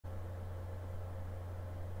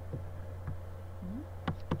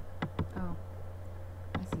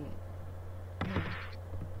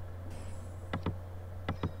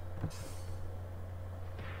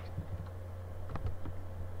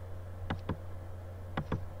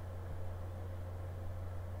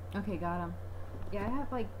Okay, got him. Yeah, I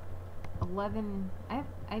have like 11. I have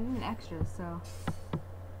an extra, so.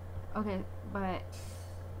 Okay, but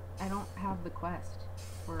I don't have the quest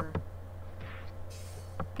for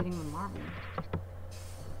getting the marble.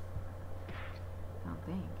 I don't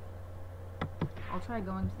think. I'll try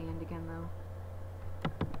going to the end again though.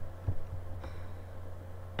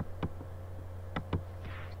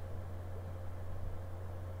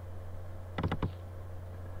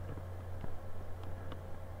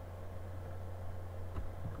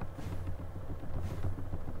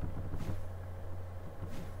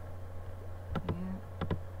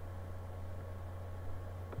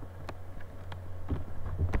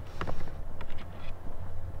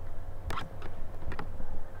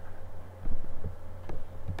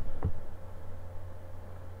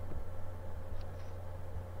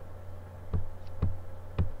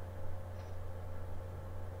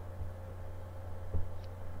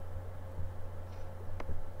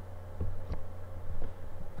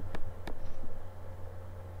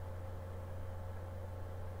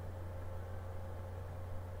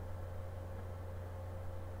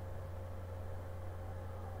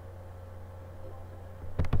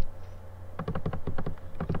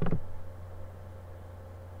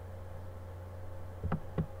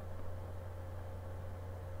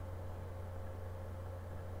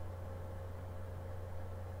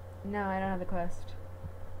 No, I don't have the quest.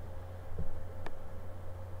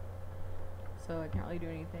 So I can't really do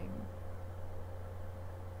anything.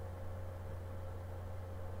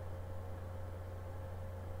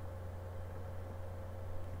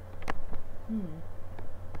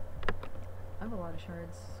 I have a lot of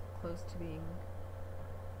shards close to being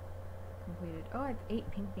completed. Oh, I have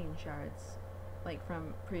 8 pink bean shards. Like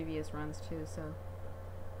from previous runs too, so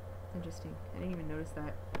interesting. I didn't even notice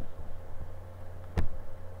that.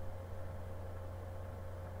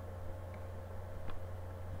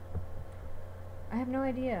 I have no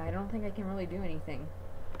idea. I don't think I can really do anything.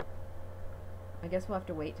 I guess we'll have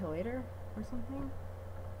to wait till later or something.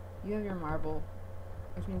 You have your marble,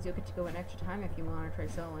 which means you'll get to go an extra time if you want to try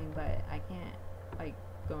soloing, but I can't, like,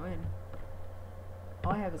 go in.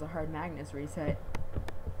 All I have is a hard Magnus reset.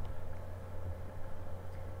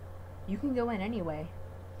 You can go in anyway.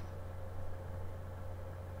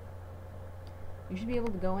 You should be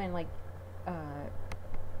able to go in, like,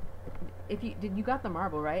 if you, you got the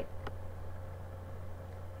marble, right?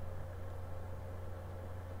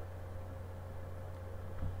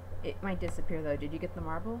 It might disappear though. Did you get the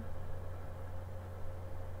marble?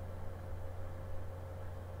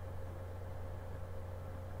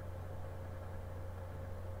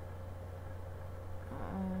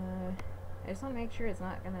 I just want to make sure it's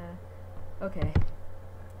not gonna... Okay.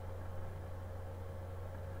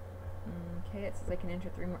 Okay, it says I can enter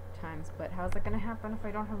 3 more times, but how's that gonna happen if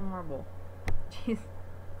I don't have a marble? Jeez.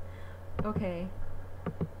 Okay.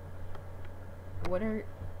 What are...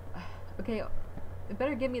 Okay, it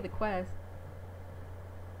better give me the quest.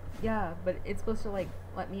 Yeah, but it's supposed to, like,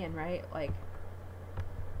 let me in, right? Like...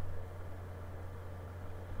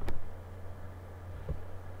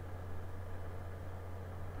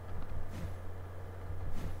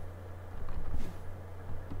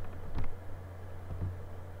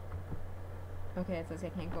 Okay, it says I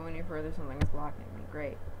can't go any further, something is blocking me.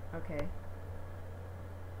 Great. Okay.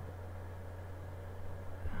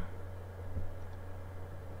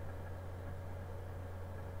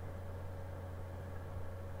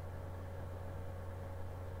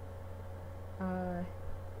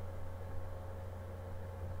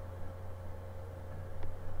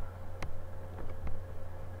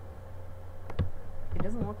 It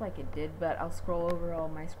doesn't look like it did, but I'll scroll over all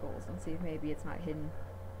my scrolls and see if maybe it's not hidden.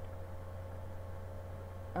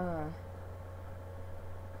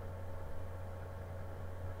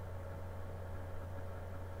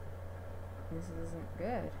 This isn't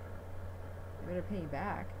good. I better pay you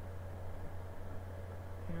back.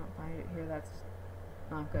 If I don't find it here, that's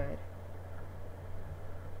not good.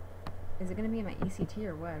 Is it going to be in my ECT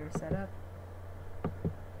or what? Or setup?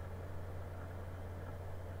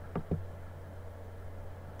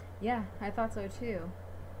 Yeah, I thought so too.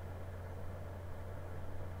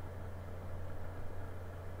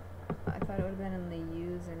 I thought it would have been in the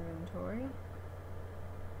use inventory.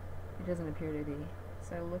 It doesn't appear to be.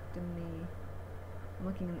 So I looked in the... I'm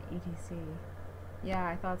looking in the ETC. Yeah,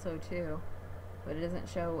 I thought so too. But it doesn't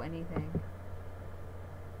show anything.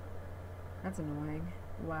 That's annoying.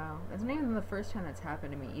 Wow. That's not even the first time that's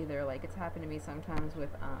happened to me either. Like, it's happened to me sometimes with,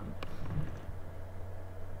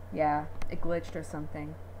 yeah, it glitched or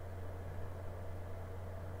something.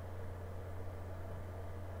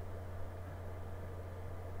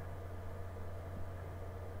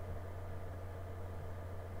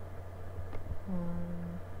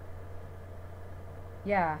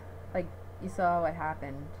 Yeah, like, you saw what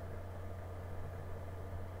happened.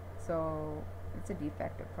 So, it's a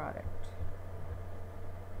defective product.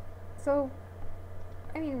 So,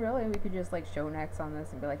 I mean, really, we could just, like, show next on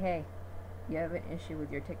this and be like, hey, you have an issue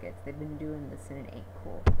with your tickets. They've been doing this and it ain't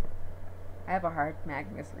cool. I have a hard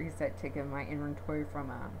Magnus reset ticket in my inventory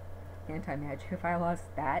from anti-magic. If I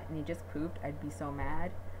lost that and he just pooped, I'd be so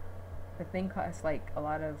mad. The thing costs like a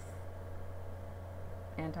lot of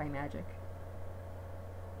anti-magic.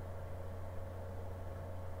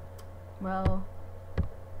 Well,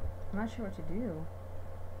 I'm not sure what to do.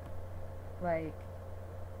 Like,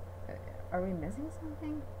 are we missing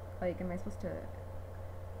something? Like, am I supposed to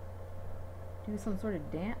do some sort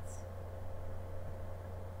of dance?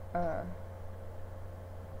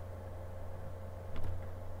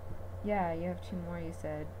 Yeah, you have 2 more, you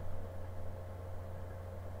said.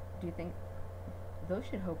 Do you think those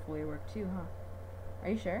should hopefully work too, huh? Are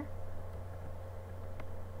you sure?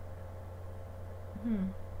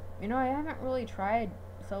 You know, I haven't really tried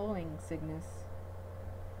soloing Cygnus.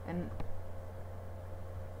 And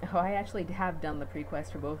oh, I actually have done the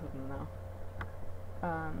pre-quest for both of them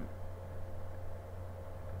though.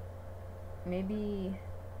 Maybe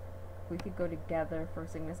we could go together for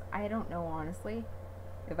Cygnus. I don't know, honestly,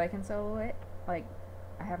 if I can solo it. Like,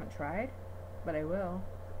 I haven't tried, but I will.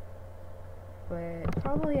 But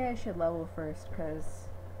probably I should level first, because,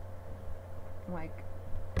 like,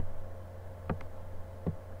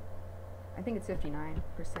 I think it's 59%,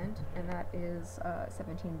 and that is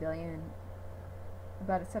 17 billion.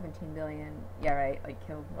 About a 17 billion. Yeah, right. Like,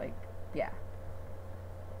 killed, like, yeah.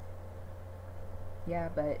 Yeah,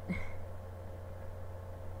 but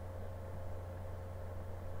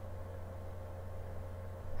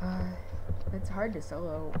it's hard to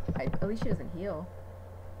solo. At least she doesn't heal.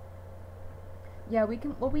 Yeah, we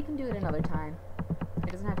can. Well, we can do it another time.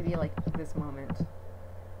 It doesn't have to be like this moment.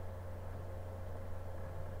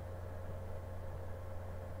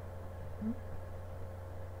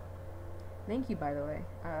 Thank you, by the way.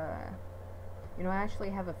 You know, I actually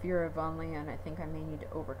have a fear of Vonley, and I think I may need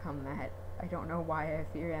to overcome that. I don't know why I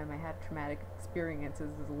fear him. I had traumatic experiences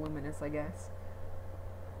as a luminous, I guess.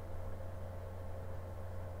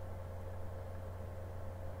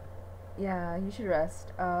 Yeah, you should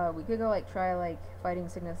rest. We could go, like, try, like, fighting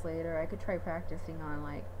Cygnus later. I could try practicing on,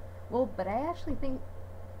 like... Well, but I actually think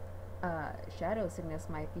Shadow Cygnus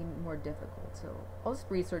might be more difficult, so I'll just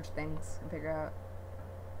research things and figure out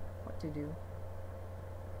what to do.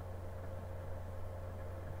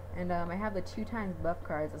 And I have the 2x buff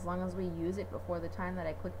cards. As long as we use it before the time that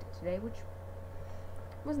I clicked it today, which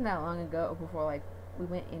wasn't that long ago, before, like, we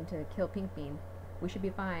went in to kill Pink Bean, we should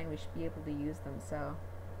be fine. We should be able to use them, so...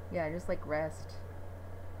 Yeah, just, like, rest.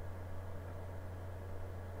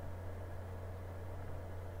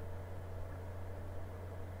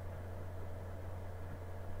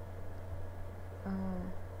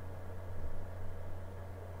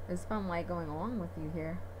 It's fun, like, going along with you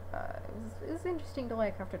here. It was interesting to,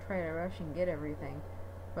 like, have to try to rush and get everything.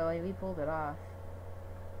 But, like, we pulled it off.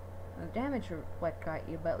 The damage reflect got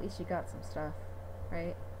you, but at least you got some stuff,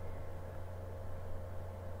 right?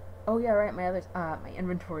 Oh yeah, right, my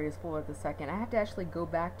inventory is full at the second. I have to actually go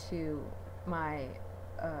back to my,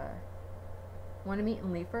 wanna meet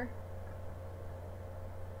in Leafer?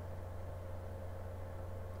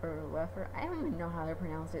 Or Lefer? I don't even know how to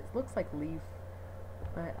pronounce it. It looks like Leaf.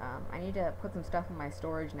 But, I need to put some stuff in my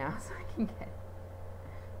storage now so I can get...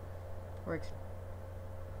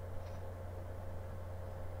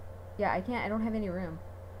 Yeah, I don't have any room.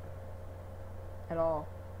 At all.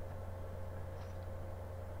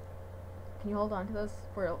 Can you hold on to those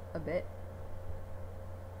for a bit?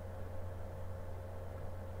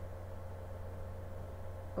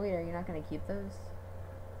 Oh wait, are you not gonna keep those?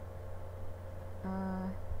 I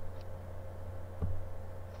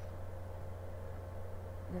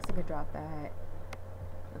guess I could drop that.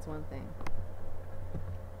 That's one thing.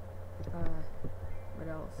 What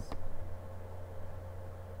else?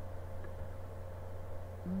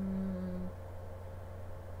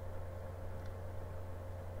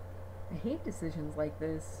 I hate decisions like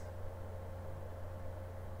this.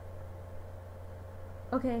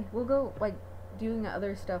 Okay, we'll go, like, doing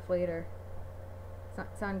other stuff later.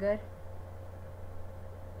 Sound good?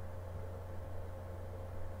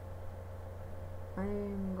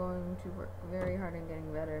 I'm going to work very hard on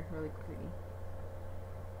getting better really quickly.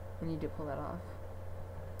 I need to pull that off.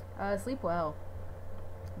 Sleep well.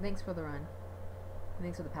 Thanks for the run.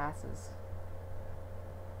 Thanks for the passes.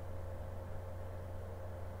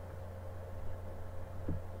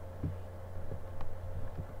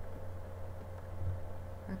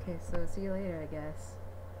 Okay, so see you later, I guess.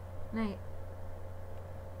 Night.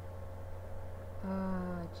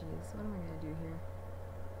 Jeez, what am I gonna do here?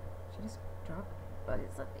 Should I just drop? But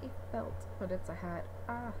it's a belt, but it's a hat.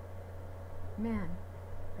 Ah, man.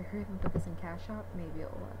 If I hurry up and put this in cash shop, maybe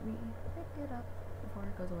it'll let me pick it up before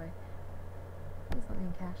it goes away. Please let me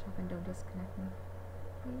in cash shop and don't disconnect me.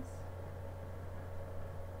 Please.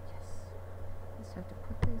 Yes. Just have to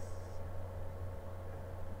put this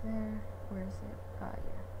there. Where is it? Ah,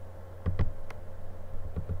 yeah.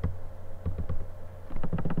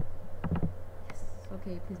 Yes.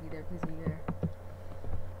 Okay, please be there, please be there.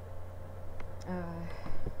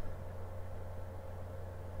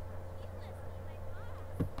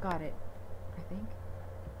 Got it. I think.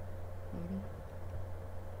 Maybe.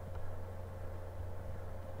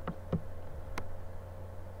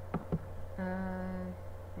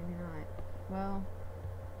 Maybe not. Well,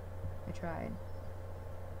 I tried.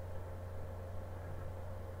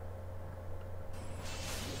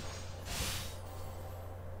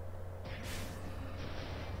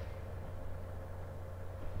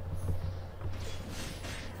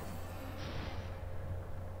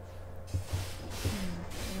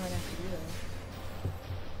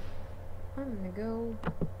 I'm gonna go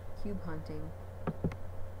cube hunting.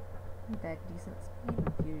 Need that decent speed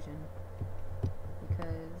infusion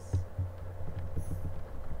because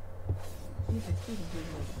decent speed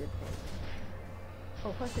infusion is a good thing.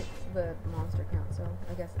 Oh, plus it's the monster count, so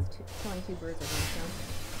I guess it's 22 birds are going to count.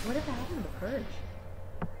 Whatever happened to the purge?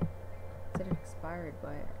 It said it expired,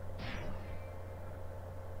 but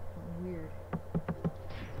weird.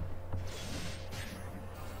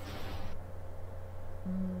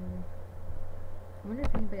 I wonder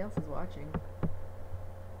if anybody else is watching.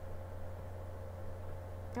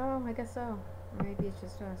 Oh, I guess so. Or maybe it's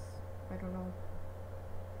just us. I don't know.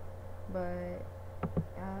 But,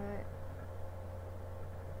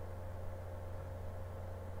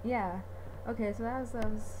 yeah. Okay, so that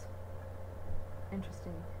was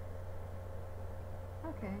interesting.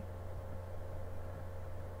 Okay.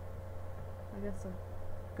 I guess I'll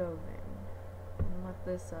go then. And let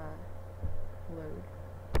this, load.